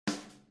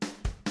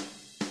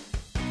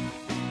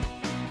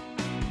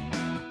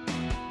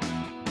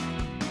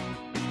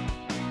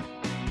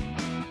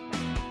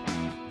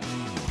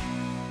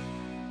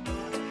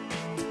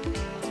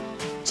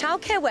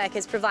Childcare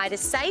workers provide a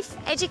safe,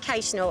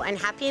 educational and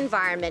happy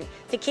environment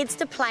for kids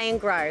to play and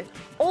grow,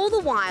 all the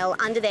while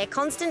under their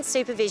constant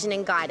supervision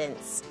and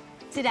guidance.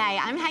 Today,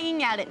 I'm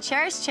hanging out at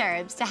Cherished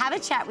Cherubs to have a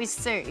chat with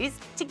Suze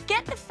to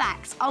get the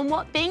facts on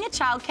what being a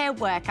childcare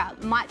worker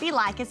might be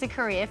like as a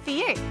career for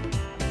you.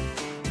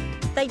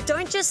 They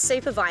don't just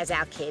supervise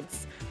our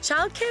kids.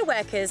 Childcare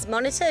workers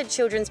monitor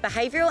children's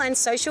behavioural and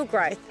social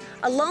growth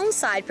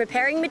alongside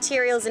preparing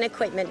materials and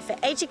equipment for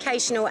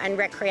educational and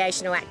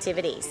recreational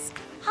activities.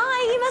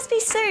 Hi, you must be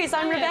Suze.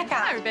 I'm Rebecca.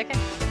 Hi, Rebecca.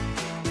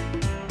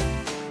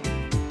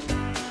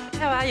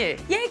 How are you?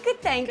 Yeah,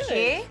 good, thank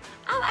you.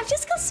 I've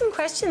just got some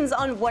questions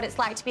on what it's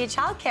like to be a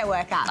childcare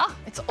worker. Oh,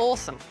 it's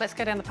awesome. Let's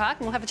go down the park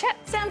and we'll have a chat.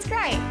 Sounds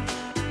great.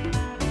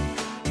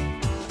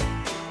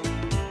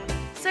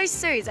 So,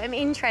 Suze, I'm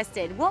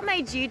interested. What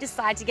made you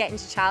decide to get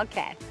into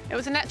childcare? It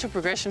was a natural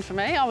progression for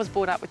me. I was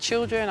brought up with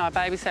children, I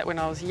babysat when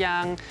I was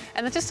young,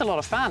 and they're just a lot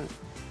of fun.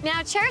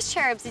 Now, Cherished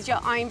Cherubs is your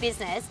own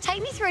business.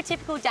 Take me through a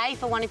typical day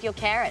for one of your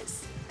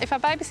carers. If a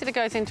babysitter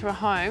goes into a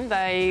home,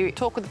 they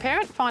talk with the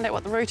parent, find out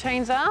what the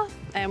routines are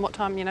and what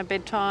time,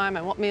 bedtime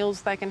and what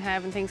meals they can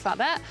have and things like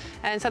that.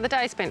 And so the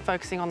day is spent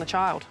focusing on the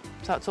child.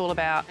 So it's all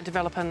about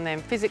developing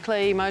them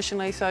physically,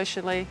 emotionally,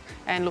 socially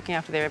and looking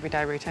after their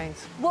everyday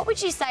routines. What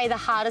would you say the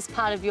hardest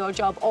part of your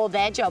job or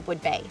their job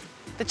would be?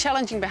 The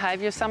challenging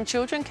behaviour of some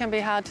children can be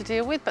hard to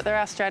deal with, but there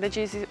are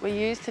strategies that we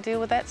use to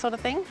deal with that sort of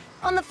thing.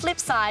 On the flip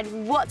side,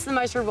 what's the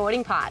most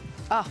rewarding part?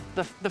 Oh,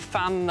 the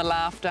fun, the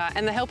laughter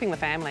and the helping the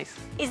families.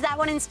 Is that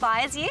what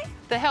inspires you?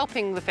 The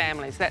helping the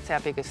families, that's our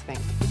biggest thing.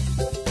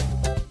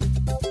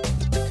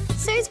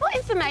 Suze, what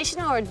information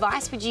or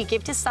advice would you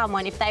give to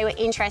someone if they were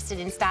interested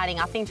in starting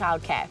up in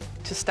childcare?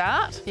 To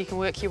start, you can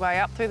work your way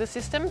up through the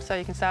system, so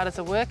you can start as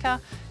a worker,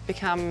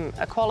 become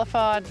a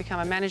qualified, become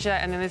a manager,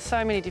 and then there's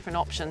so many different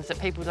options that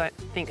people don't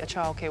think a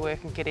childcare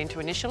worker can get into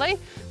initially,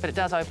 but it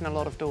does open a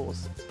lot of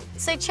doors.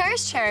 So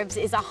Cherished Cherubs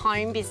is a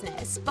home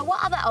business, but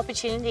what other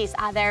opportunities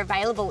are there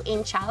available in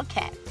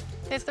childcare?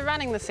 There's the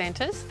running the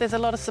centres, there's a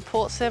lot of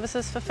support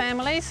services for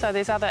families, so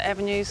there's other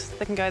avenues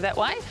that can go that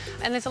way,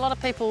 and there's a lot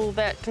of people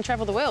that can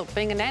travel the world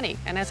being a nanny,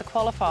 and as a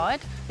qualified,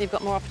 you've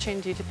got more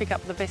opportunity to pick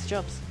up the best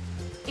jobs.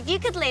 If you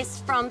could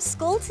list from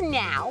school to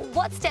now,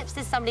 what steps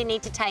does somebody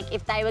need to take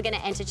if they were going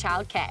to enter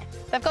childcare?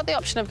 They've got the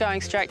option of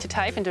going straight to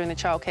TAFE and doing the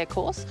childcare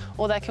course,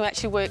 or they can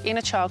actually work in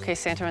a childcare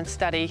centre and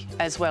study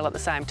as well at the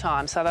same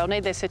time. So they'll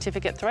need their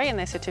Certificate 3 and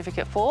their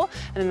Certificate 4,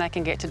 and then they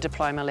can get to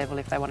diploma level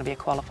if they want to be a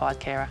qualified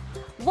carer.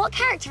 What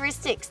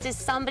characteristics does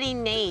somebody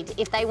need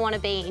if they want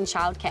to be in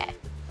childcare?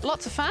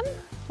 Lots of fun,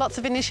 lots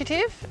of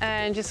initiative,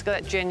 and just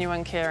got that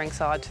genuine caring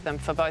side to them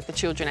for both the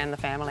children and the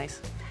families.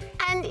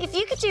 And if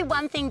you could do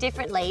one thing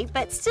differently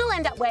but still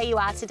end up where you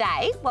are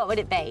today, what would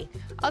it be?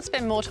 I'd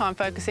spend more time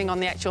focusing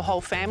on the actual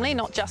whole family,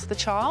 not just the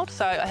child.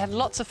 So I had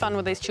lots of fun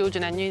with these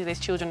children and knew these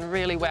children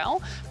really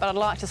well, but I'd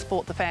like to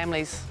support the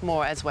families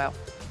more as well.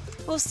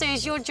 Well,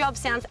 Suze, your job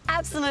sounds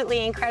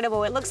absolutely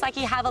incredible. It looks like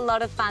you have a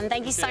lot of fun.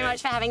 Thank you so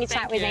much for having a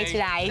chat with me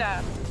today.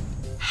 Yeah.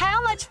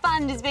 How much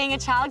fun does being a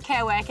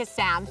childcare worker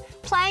sound?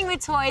 Playing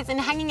with toys and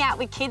hanging out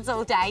with kids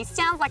all day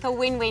sounds like a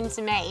win-win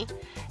to me.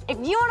 If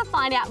you want to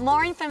find out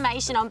more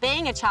information on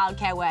being a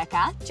childcare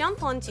worker,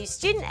 jump on to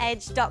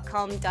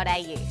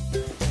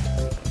studentedge.com.au.